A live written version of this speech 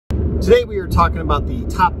Today we are talking about the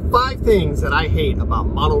top 5 things that I hate about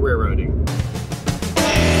model railroading.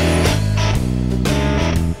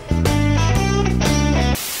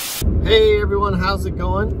 Hey everyone, how's it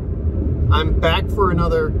going? I'm back for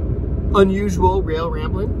another unusual rail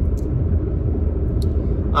rambling.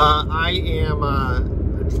 I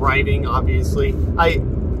am driving, obviously. I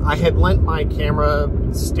had lent my camera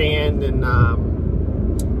stand and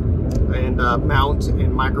mount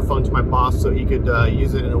and microphone to my boss so he could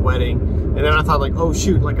use it in a wedding. And then I thought, like, oh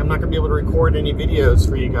shoot, like I'm not gonna be able to record any videos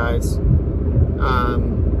for you guys.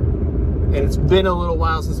 And it's been a little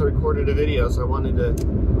while since I recorded a video, so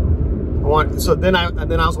so then I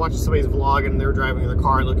was watching somebody's vlog and they were driving in the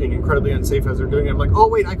car and looking incredibly unsafe as they're doing it. I'm like, oh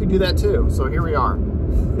wait, I could do that too. So here we are.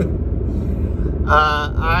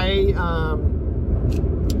 I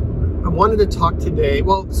wanted to talk today.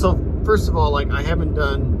 Well, so first of all, like I haven't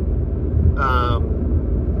done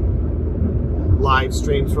live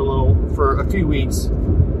streams for a few weeks,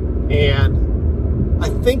 and I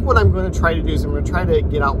think what I'm going to try to do is I'm going to try to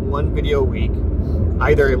get out one video a week,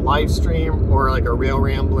 either a live stream or like a rail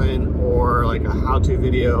rambling or like a how-to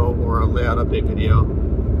video or a layout update video,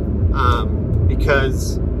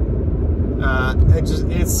 because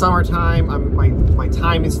it's summertime. My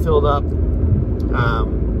time is filled up.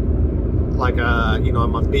 You know,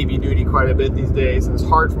 I'm on baby duty quite a bit these days, and it's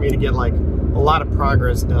hard for me to get like a lot of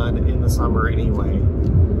progress done in the summer anyway.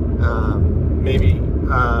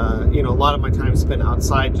 You know, a lot of my time is spent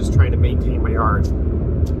outside just trying to maintain my yard. You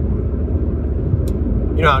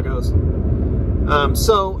know how it goes.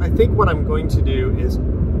 So I think what I'm going to do is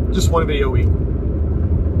just one video a week.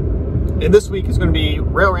 And this week is going to be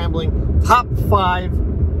rail rambling, top 5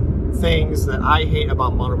 things that I hate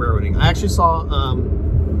about model railroading. I actually saw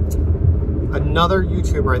another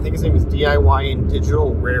YouTuber, I think his name is DIY and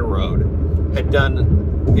Digital Railroad, had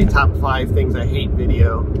done a top 5 things I hate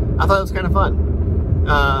video. I thought it was kind of fun.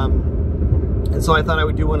 And so I thought I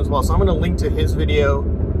would do one as well. So I'm going to link to his video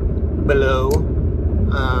below,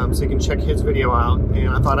 so you can check his video out. And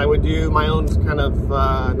I thought I would do my own kind of,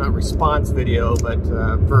 not response video, but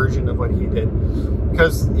version of what he did.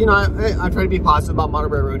 Because, you know, I try to be positive about model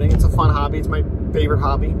railroading. It's a fun hobby. It's my favorite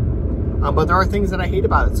hobby. But there are things that I hate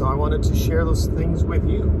about it, so I wanted to share those things with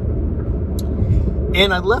you.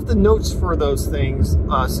 And I left the notes for those things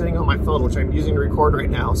sitting on my phone, which I'm using to record right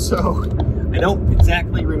now. So I don't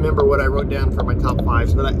exactly remember what I wrote down for my top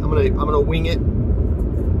 5s, but I'm gonna wing it,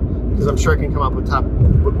 because I'm sure I can come up with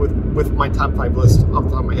my top 5 list off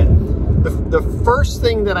the top of my head. The first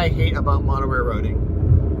thing that I hate about model railroading,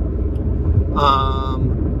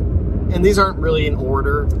 and these aren't really in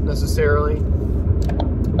order necessarily,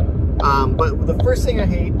 but the first thing I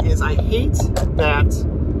hate is I hate that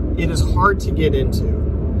it is hard to get into.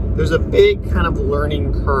 There's a big kind of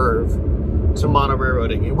learning curve to model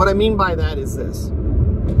railroading. And what I mean by that is this.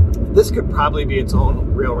 This could probably be its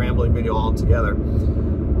own rail rambling video altogether.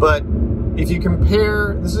 But if you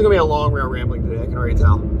compare, this is going to be a long rail rambling today, I can already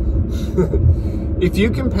tell. If you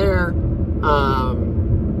compare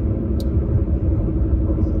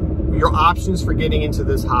your options for getting into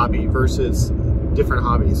this hobby versus different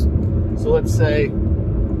hobbies. So let's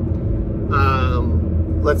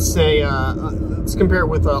compare it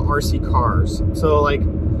with RC cars. So like,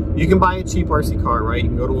 you can buy a cheap RC car, right? You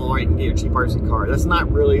can go to Walmart, you can get your cheap RC car. That's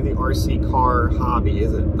not really the RC car hobby,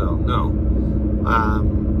 is it though? No.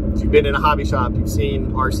 If you've been in a hobby shop, you've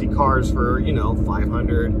seen RC cars for, you know,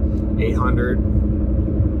 500, 800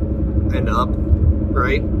 and up,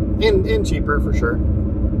 right? And cheaper for sure.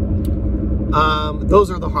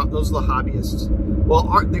 Those are the hobbyists. Well,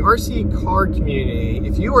 the RC car community,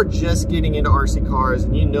 if you are just getting into RC cars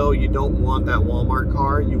and you know you don't want that Walmart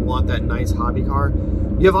car, you want that nice hobby car,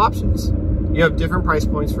 you have options. You have different price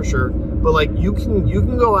points for sure, but like you can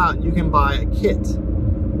go out and you can buy a kit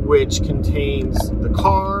which contains the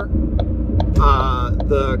car,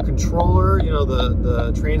 the controller, you know,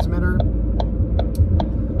 the transmitter,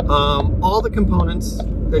 all the components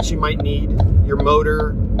that you might need, your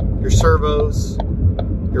motor, your servos,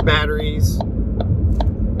 your batteries,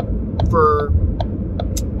 for,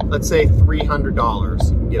 let's say, $300. You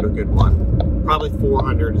can get a good one. Probably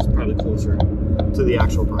 $400 is probably closer to the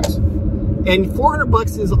actual price. And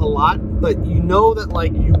 $400 is a lot, but you know that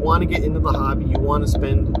like you want to get into the hobby, you want to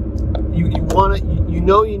spend, you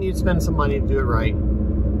know you need to spend some money to do it right.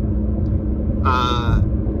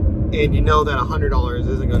 And you know that $100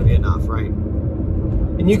 isn't going to be enough, right?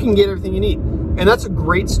 And you can get everything you need. And that's a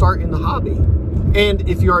great start in the hobby. And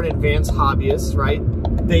if you're an advanced hobbyist, right,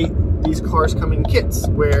 these cars come in kits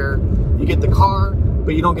where you get the car,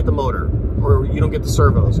 but you don't get the motor, or you don't get the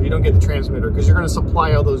servos, or you don't get the transmitter, because you're going to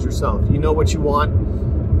supply all those yourself. You know what you want.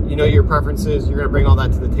 you know your preferences, you're gonna bring all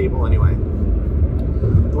that to the table anyway.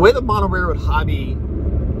 The way the model railroad hobby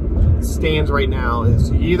stands right now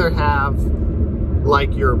is you either have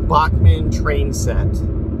like your Bachmann train set,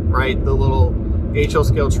 right? The little HL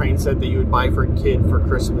scale train set that you would buy for a kid for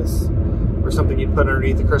Christmas, or something you'd put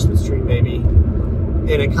underneath the Christmas tree maybe. And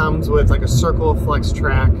it comes with like a circle flex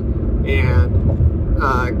track and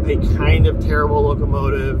a kind of terrible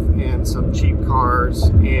locomotive and some cheap cars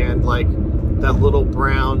and like that little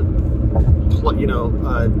brown, you know,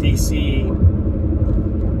 DC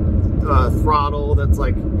throttle that's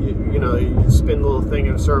like, you know, you spin the little thing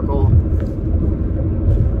in a circle.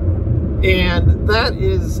 And that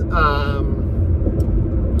is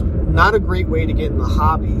not a great way to get in the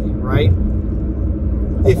hobby, right?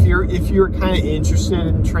 If you're kind of interested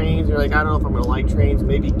in trains, you're like, I don't know if I'm gonna like trains,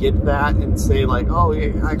 maybe get that and say like, oh,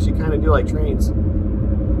 I actually kind of do like trains.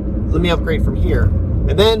 Let me upgrade from here.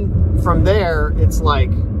 And then from there, it's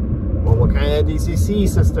like, well, what kind of DCC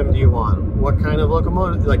system do you want? What kind of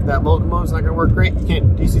locomotive? Like that locomotive's not gonna work great. You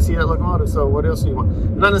can't DCC that locomotive, so what else do you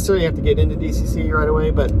want? Not necessarily have to get into DCC right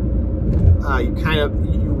away, but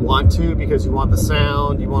you want to, because you want the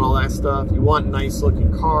sound, you want all that stuff, you want nice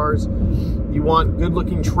looking cars, you want good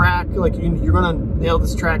looking track, like you're gonna nail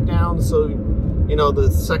this track down, so you know the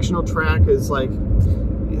sectional track is like,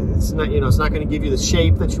 it's not, you know, it's not going to give you the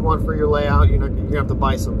shape that you want for your layout. You're gonna have to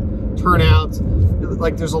buy some turnouts.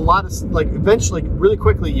 Like there's a lot of, like, eventually really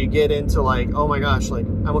quickly you get into like, oh my gosh, like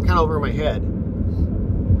I'm kind of over my head,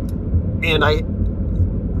 and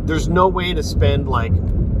there's no way to spend like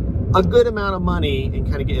a good amount of money and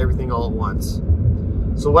kind of get everything all at once.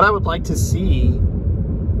 So what I would like to see,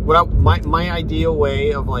 my ideal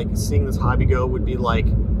way of like seeing this hobby go would be like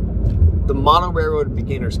the model railroad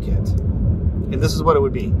beginner's kit. And this is what it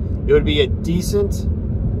would be. It would be a decent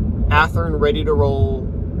Athearn ready to roll,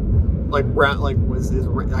 like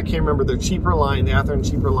I can't remember their cheaper line, the Athearn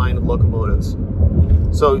cheaper line of locomotives.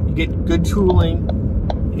 So you get good tooling,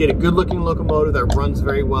 you get a good looking locomotive that runs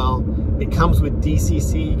very well. It comes with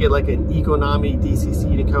DCC, you get like an Economy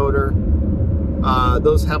DCC decoder.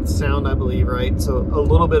 Those have sound, I believe, right? So a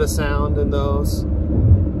little bit of sound in those.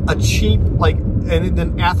 A cheap, like, and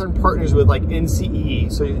then Athearn partners with like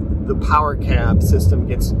NCE, so the power cab system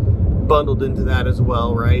gets bundled into that as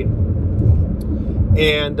well, right?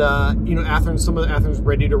 And you know, some of the Athearn's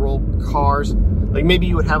ready to roll cars, like maybe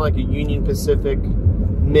you would have like a Union Pacific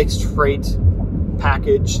mixed freight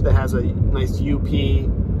package that has a nice UP, you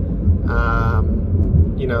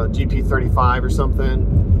know, GP35 or something,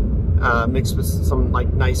 mixed with some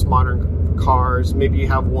like nice modern cars. Maybe you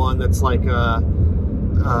have one that's like a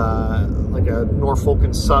Norfolk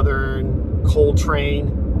and Southern coal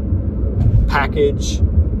train package,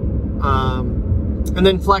 and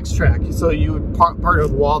then flex track. So you would partner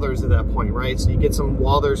with Walthers at that point, right? So you get some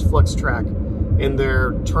Walthers flex track in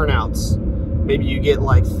their turnouts. Maybe you get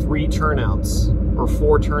like 3 turnouts or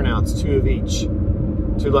 4 turnouts, 2 of each,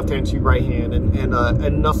 2 left hand, 2 right hand, and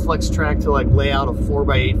enough flex track to like lay out a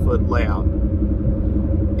 4x8 foot layout.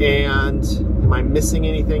 And am I missing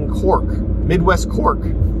anything? Cork, Midwest Cork.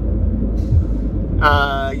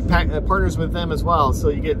 Partners with them as well, so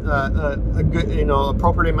you get a good, you know,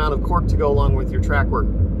 appropriate amount of cork to go along with your track work,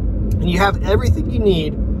 and you have everything you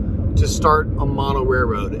need to start a model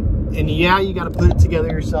railroad. And yeah, you got to put it together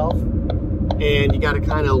yourself, and you got to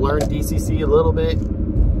kind of learn DCC a little bit,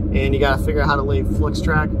 and you got to figure out how to lay flex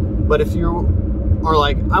track. But if you are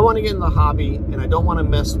like, I want to get in the hobby and I don't want to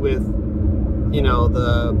mess with, you know,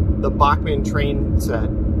 the Bachmann train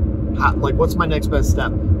set, like what's my next best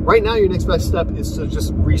step? Right now, your next best step is to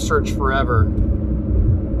just research forever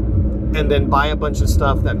and then buy a bunch of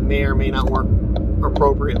stuff that may or may not work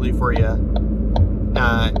appropriately for you,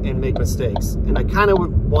 and make mistakes. And I kind of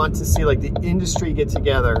would want to see like the industry get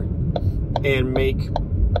together and make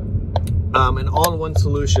an all-in-one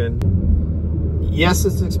solution. Yes,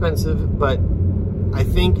 it's expensive, but I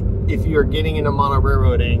think if you're getting into mono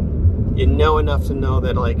railroading, you know enough to know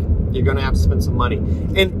that like you're going to have to spend some money,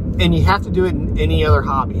 and you have to do it in any other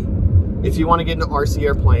hobby. If you want to get into RC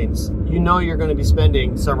airplanes, you know you're going to be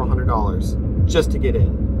spending several $100s just to get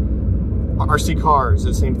in. RC cars,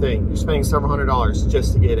 the same thing. You're spending several $100s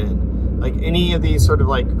just to get in. Like any of these sort of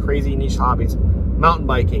like crazy niche hobbies. Mountain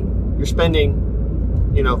biking, you're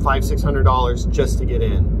spending, you know, $500, $600 just to get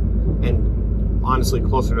in, and honestly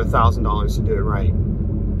closer to $1,000 to do it right.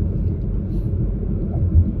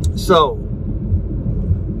 So,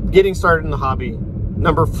 getting started in the hobby.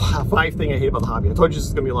 Number 5 thing I hate about the hobby. I told you this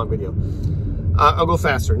is going to be a long video. I'll go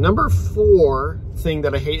faster. Number 4 thing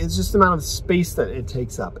that I hate is just the amount of space that it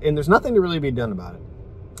takes up. And there's nothing to really be done about it.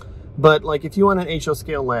 But like if you want an HO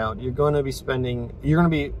scale layout, you're going to be spending, you're going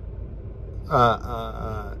to be,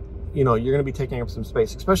 you know, you're going to be taking up some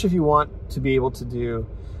space, especially if you want to be able to do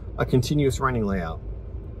a continuous running layout.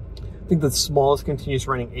 I think the smallest continuous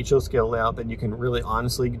running HO scale layout that you can really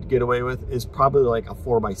honestly get away with is probably like a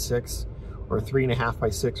 4x6 or a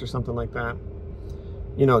 3.5x6 or something like that.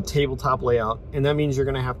 You know, tabletop layout. And that means you're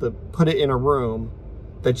going to have to put it in a room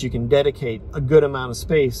that you can dedicate a good amount of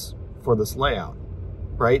space for this layout,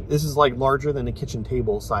 right? This is like larger than a kitchen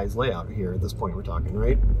table size layout here at this point we're talking,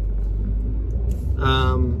 right?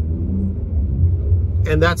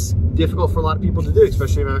 And that's difficult for a lot of people to do,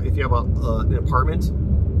 especially if you have an apartment.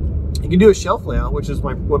 You can do a shelf layout, which is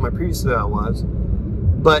what my previous layout was.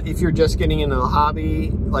 But if you're just getting into a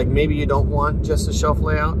hobby, like maybe you don't want just a shelf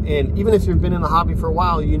layout. And even if you've been in the hobby for a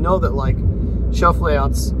while, you know that like shelf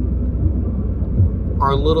layouts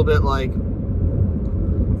are a little bit like,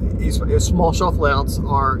 small shelf layouts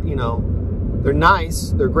are, you know, they're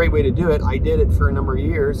nice. They're a great way to do it. I did it for a number of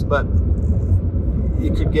years, but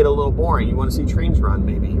it could get a little boring. You want to see trains run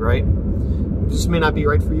maybe, right? It just may not be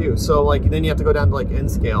right for you. So like, then you have to go down to like N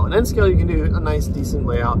scale. And N scale, you can do a nice, decent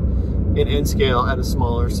layout in N scale at a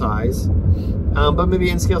smaller size. But maybe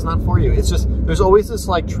N scale is not for you. It's just, there's always this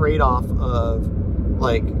like trade-off of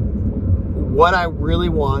like what I really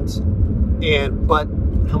want but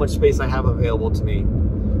how much space I have available to me.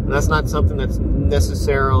 And that's not something that's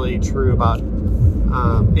necessarily true about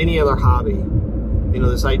any other hobby. You know,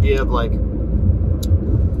 this idea of like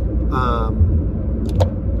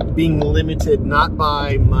being limited not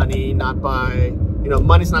by money, not by, you know,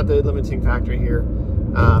 money's not the limiting factor here.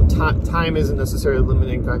 Time isn't necessarily the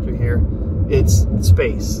limiting factor here. It's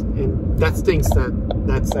space, and that stinks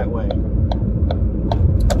that's that way.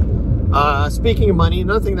 Speaking of money,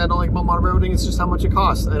 another thing that I don't like about motor railroading is just how much it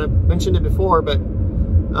costs. And I've mentioned it before, but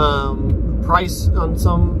price on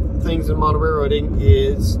some things in motor railroading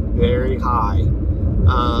is very high.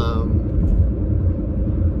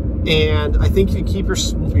 And I think if you keep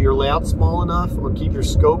your layout small enough, or keep your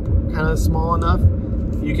scope kind of small enough,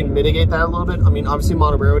 you can mitigate that a little bit. I mean, obviously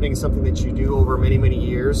motor railroading is something that you do over many, many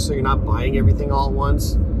years, so you're not buying everything all at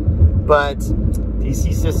once. But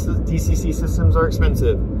DCC systems are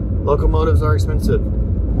expensive. Locomotives are expensive.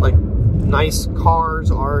 Like, nice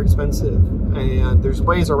cars are expensive. And there's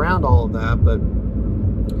ways around all of that, but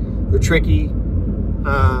they're tricky.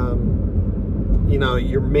 You know,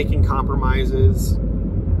 you're making compromises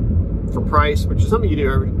for price, which is something you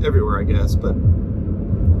do everywhere, I guess, but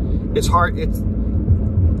it's hard. It's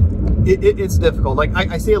difficult. Like,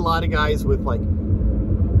 I see a lot of guys with like,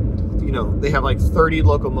 you know, they have like 30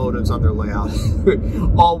 locomotives on their layout,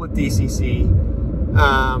 all with DCC,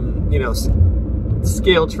 you know,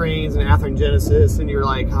 scale trains and Athearn Genesis, and you're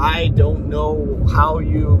like, I don't know how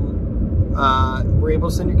you were able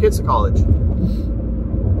to send your kids to college.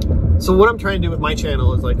 So what I'm trying to do with my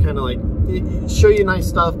channel is like kind of like show you nice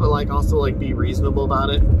stuff, but like also like be reasonable about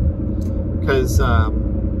it, because I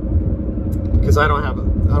don't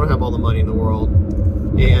have all the money in the world,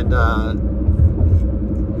 and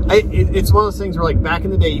it's one of those things where like back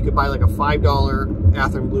in the day you could buy like a $5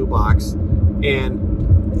 Athearn blue box, and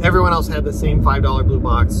everyone else had the same $5 blue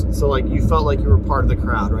box, so like you felt like you were part of the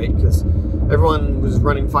crowd, right? Because everyone was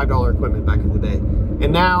running $5 equipment back in the day,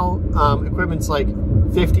 and now equipment's like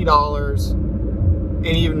 $50 and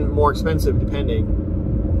even more expensive depending.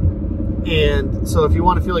 And so if you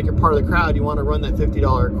want to feel like you're part of the crowd, you want to run that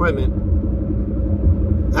 $50 equipment.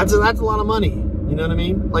 That's a lot of money. You know what I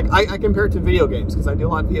mean? Like I compare it to video games, because I do a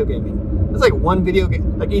lot of video gaming. It's like one video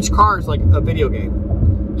game. Like each car is like a video game.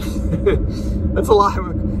 That's a lot.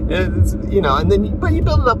 It's, you know, and then but you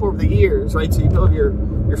build it up over the years, right? So you build your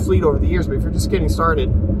fleet over the years. But if you're just getting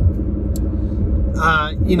started,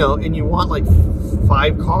 you know, and you want like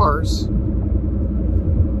 5 cars,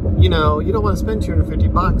 you know, you don't want to spend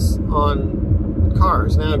 $250 on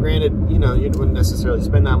cars. Now, granted, you know, you wouldn't necessarily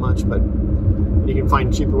spend that much, but you can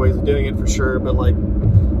find cheaper ways of doing it for sure. But like,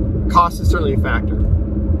 cost is certainly a factor.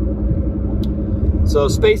 So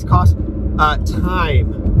space, cost,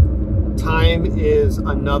 time is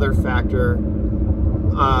another factor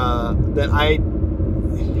that I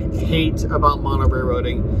hate about mono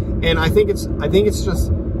railroading. And I think it's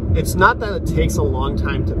just, it's not that it takes a long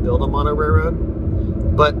time to build a mono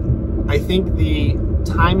railroad, but I think the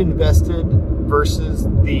time invested versus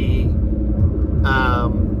the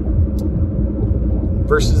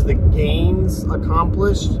gains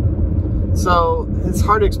accomplished. So it's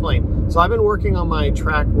hard to explain. So I've been working on my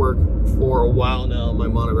track work for a while now on my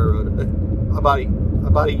mono railroad, about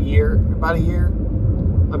a year.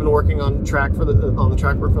 I've been working on the track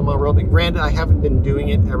work for mono railroad. Granted, I haven't been doing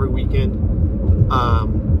it every weekend.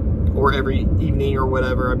 or every evening or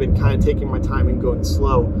whatever. I've been kind of taking my time and going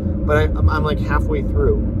slow, but I'm like halfway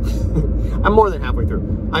through. I'm more than halfway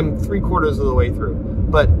through. I'm 3/4 of the way through,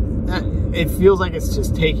 but it feels like it's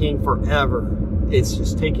just taking forever. It's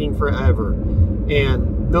just taking forever.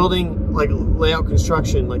 And building, like layout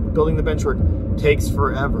construction, like building the benchwork takes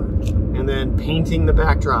forever. And then painting the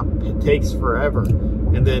backdrop, it takes forever.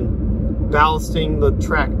 And then ballasting the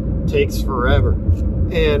track takes forever.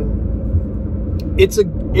 And it's a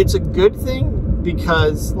good thing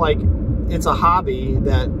because like it's a hobby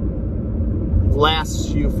that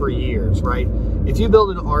lasts you for years, right? If you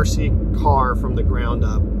build an RC car from the ground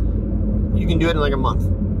up, you can do it in like a month.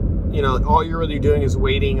 You know, all you're really doing is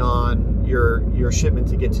waiting on your shipment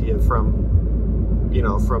to get to you from, you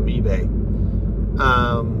know, from eBay.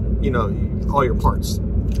 You know, all your parts.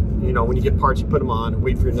 You know, when you get parts, you put them on,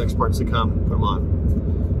 wait for your next parts to come, put them on.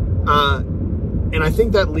 And I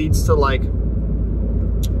think that leads to like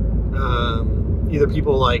either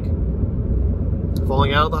people like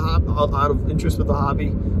falling out of interest with the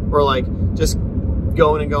hobby, or like just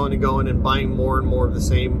going and going and going and buying more and more of the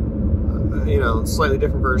same, you know, slightly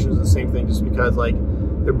different versions of the same thing, just because like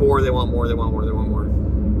they're bored, they want more, they want more, they want more.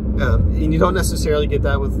 And you don't necessarily get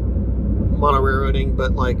that with mono railroading,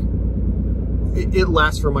 but like it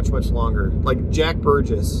lasts for much, much longer. Like Jack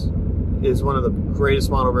Burgess is one of the greatest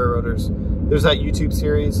mono railroaders. There's that YouTube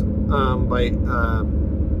series by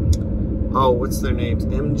oh, what's their names?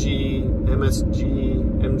 MG,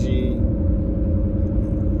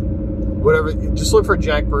 whatever. Just look for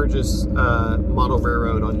Jack Burgess mono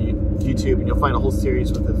railroad on YouTube, and you'll find a whole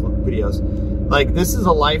series with his videos. Like, this is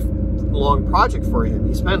a lifelong project for him.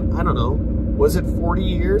 He spent, I don't know, was it 40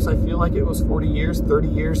 years? I feel like it was 40 years, 30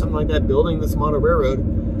 years, something like that, building this mono railroad.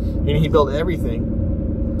 And he built everything.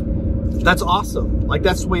 That's awesome. Like,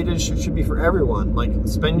 that's the way it should be for everyone. Like,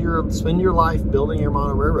 spend your life building your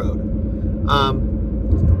mono railroad.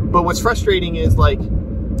 But what's frustrating is like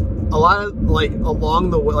a lot of like along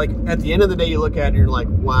the way, like at the end of the day, you look at it and you're like,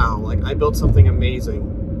 wow, like I built something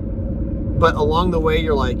amazing. But along the way,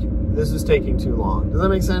 you're like, this is taking too long. Does that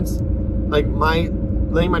make sense? Like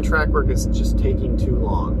laying my track work is just taking too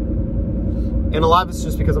long. And a lot of it's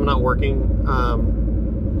just because I'm not working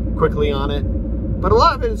quickly on it. But a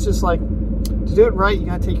lot of it is just like, to do it right, you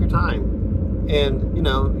gotta take your time. And you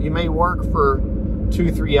know, you may work for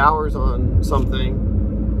 2-3 hours on something,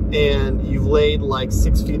 and you've laid like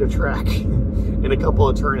 6 feet of track and a couple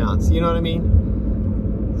of turnouts. You know what I mean?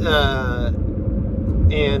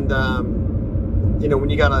 You know, when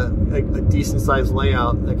you got a decent sized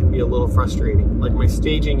layout, that can be a little frustrating. Like my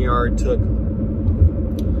staging yard took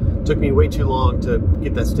me way too long to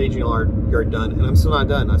get that staging yard done, and I'm still not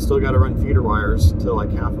done. I still got to run feeder wires to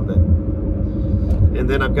like half of it, and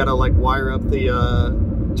then I've got to like wire up the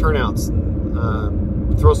turnouts.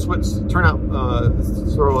 Throw a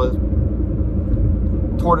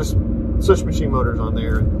tortoise switch machine motors on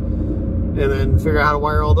there, and then figure out how to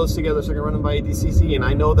wire all those together so I can run them by a DCC. And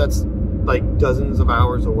I know that's like dozens of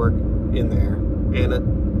hours of work in there, and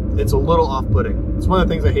it's a little off-putting. It's one of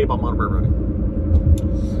the things I hate about mono railroading.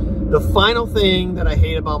 The final thing that I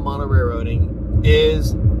hate about mono railroading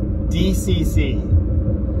is DCC.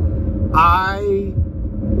 I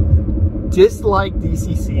dislike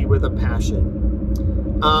DCC with a passion.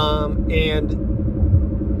 And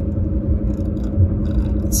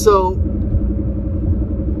so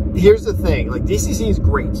here's the thing, like DCC is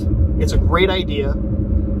great. It's a great idea.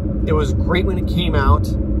 It was great when it came out.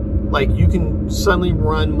 Like you can suddenly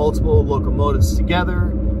run multiple locomotives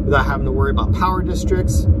together without having to worry about power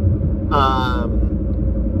districts.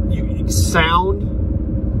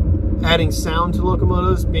 Adding sound to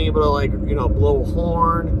locomotives, being able to like, you know, blow a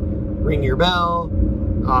horn, ring your bell,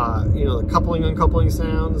 you know, the coupling, uncoupling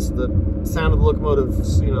sounds, the sound of the locomotive,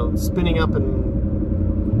 you know, spinning up and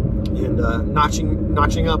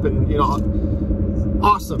notching up, and you know,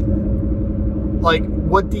 awesome. Like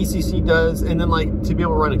what DCC does, and then like to be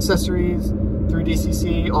able to run accessories through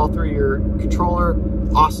DCC all through your controller,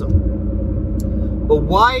 awesome. But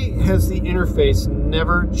why has the interface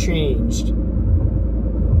never changed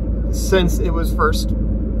since it was first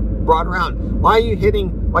brought around? Why are you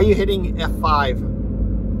hitting F5?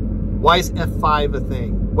 Why is F5 a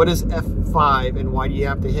thing? What is F5 and why do you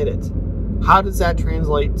have to hit it? How does that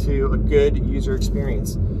translate to a good user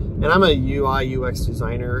experience? And I'm a UI UX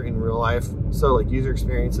designer in real life, so like user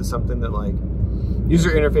experience is something that like user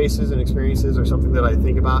interfaces and experiences are something that I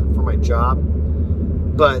think about for my job.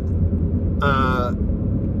 But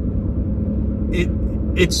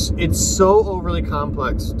it's so overly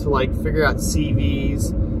complex to like figure out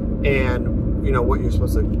CVs and you know what you're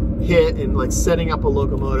supposed to hit in like setting up a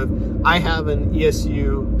locomotive. I have an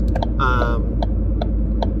ESU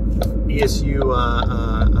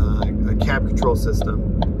a cab control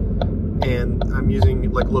system, and I'm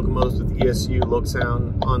using like locomotives with ESU loc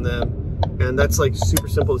sound on them, and that's like super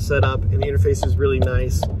simple to set up, and the interface is really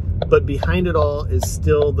nice. But behind it all is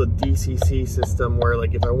still the DCC system, where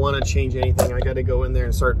like if I want to change anything, I got to go in there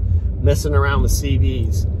and start messing around with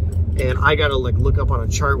CVs, and I got to like look up on a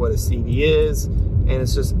chart what a CV is, and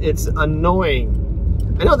it's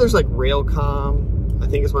annoying. I know there's like Railcom, I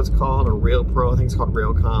think is what it's called, or Rail Pro, I think it's called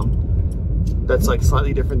Railcom. That's like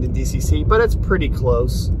slightly different than DCC, but it's pretty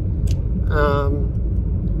close.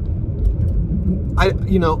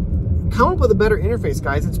 You know, come up with a better interface,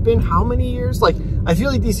 guys. It's been how many years? Like, I feel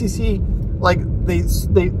like DCC, like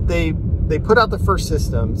they put out the first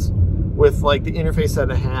systems with like the interface that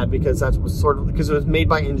it had, because that was sort of, because it was made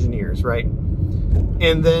by engineers, right?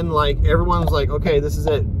 And then like everyone was like, okay, this is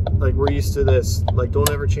it. Like, we're used to this. Like, don't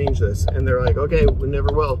ever change this. And they're like, okay, we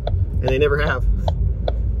never will, and they never have.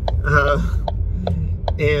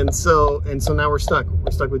 And so now we're stuck.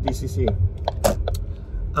 We're stuck with DCC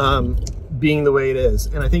being the way it is.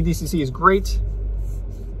 And I think DCC is great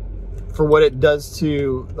for what it does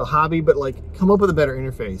to the hobby, but like, come up with a better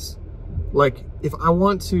interface. Like, if I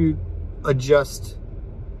want to adjust,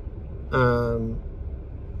 you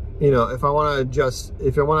know, if I want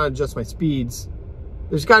to adjust my speeds,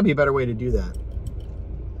 there's got to be a better way to do that.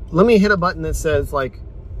 Let me hit a button that says like,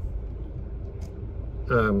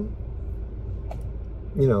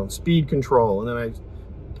 you know, speed control, and then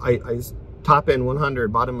I top end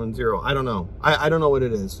 100, bottom end 0. I don't know. I don't know what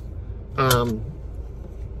it is.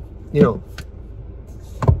 You know,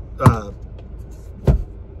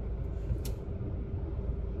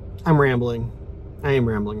 I'm rambling. I am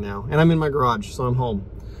rambling now, and I'm in my garage, so I'm home.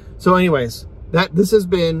 So anyways, this has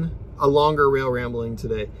been a longer rail rambling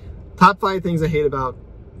today. Top 5 things I hate about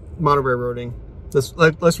modern railroading.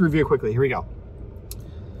 Let's review quickly. Here we go.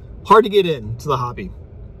 Hard to get into the hobby.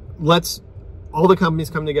 Let's all the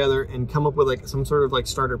companies come together and come up with like some sort of like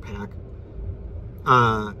starter pack.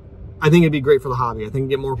 I think it'd be great for the hobby. I think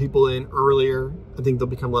get more people in earlier. I think they'll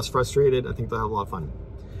become less frustrated. I think they'll have a lot of fun.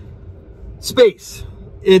 Space.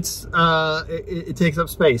 It takes up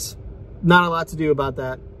space. Not a lot to do about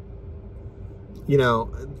that. You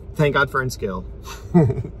know, thank God for N-scale.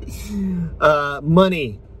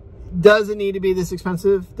 Money. Does it need to be this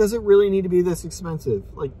expensive? Does it really need to be this expensive?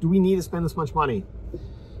 Like, do we need to spend this much money?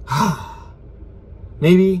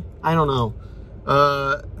 Maybe. I don't know.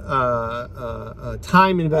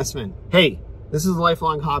 Time investment. Hey, this is a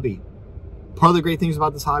lifelong hobby. Part of the great things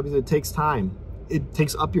about this hobby is it takes time. It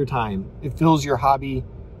takes up your time. It fills your hobby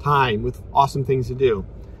time with awesome things to do.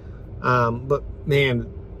 But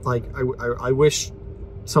man, like I wish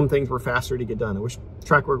some things were faster to get done. I wish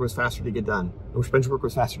track work was faster to get done. I wish bench work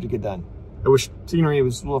was faster to get done. I wish scenery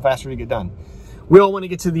was a little faster to get done. We all want to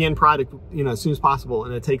get to the end product, you know, as soon as possible,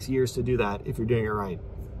 and it takes years to do that if you're doing it right.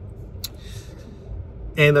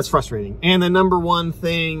 And that's frustrating. And the number one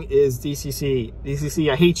thing is DCC.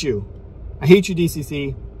 DCC, I hate you. I hate you,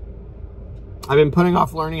 DCC. I've been putting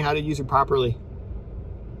off learning how to use it properly.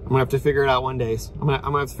 I'm gonna have to figure it out one day. I'm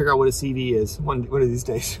gonna have to figure out what a CV is one of these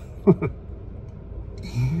days.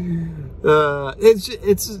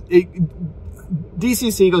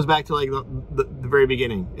 DCC goes back to like the very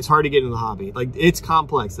beginning. It's hard to get into the hobby. Like, it's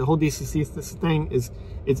complex. The whole DCC thing is,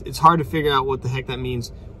 it's hard to figure out what the heck that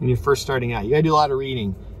means when you're first starting out. You gotta do a lot of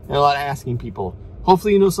reading and a lot of asking people.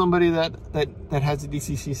 Hopefully you know somebody that has a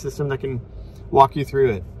DCC system that can walk you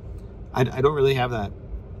through it. I don't really have that.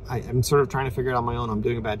 I'm sort of trying to figure it out on my own. I'm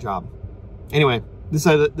doing a bad job. Anyway, this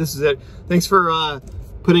is it. Thanks for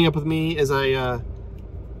putting up with me as I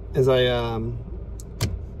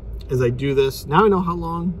do this. Now I know how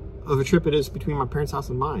long of a trip it is between my parents' house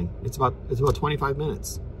and mine. It's about 25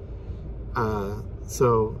 minutes.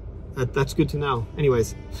 So that's good to know.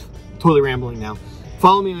 Anyways, totally rambling now.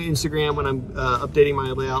 Follow me on Instagram when I'm updating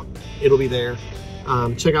my layout. It'll be there.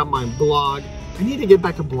 Check out my blog. I need to get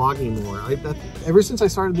back to blogging more. Ever since I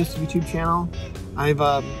started this YouTube channel, I've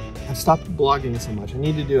stopped blogging so much. I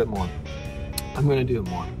need to do it more. I'm going to do it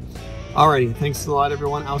more. Alrighty, thanks a lot,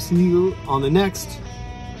 everyone. I'll see you on the next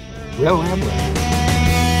Rail Ramblin'.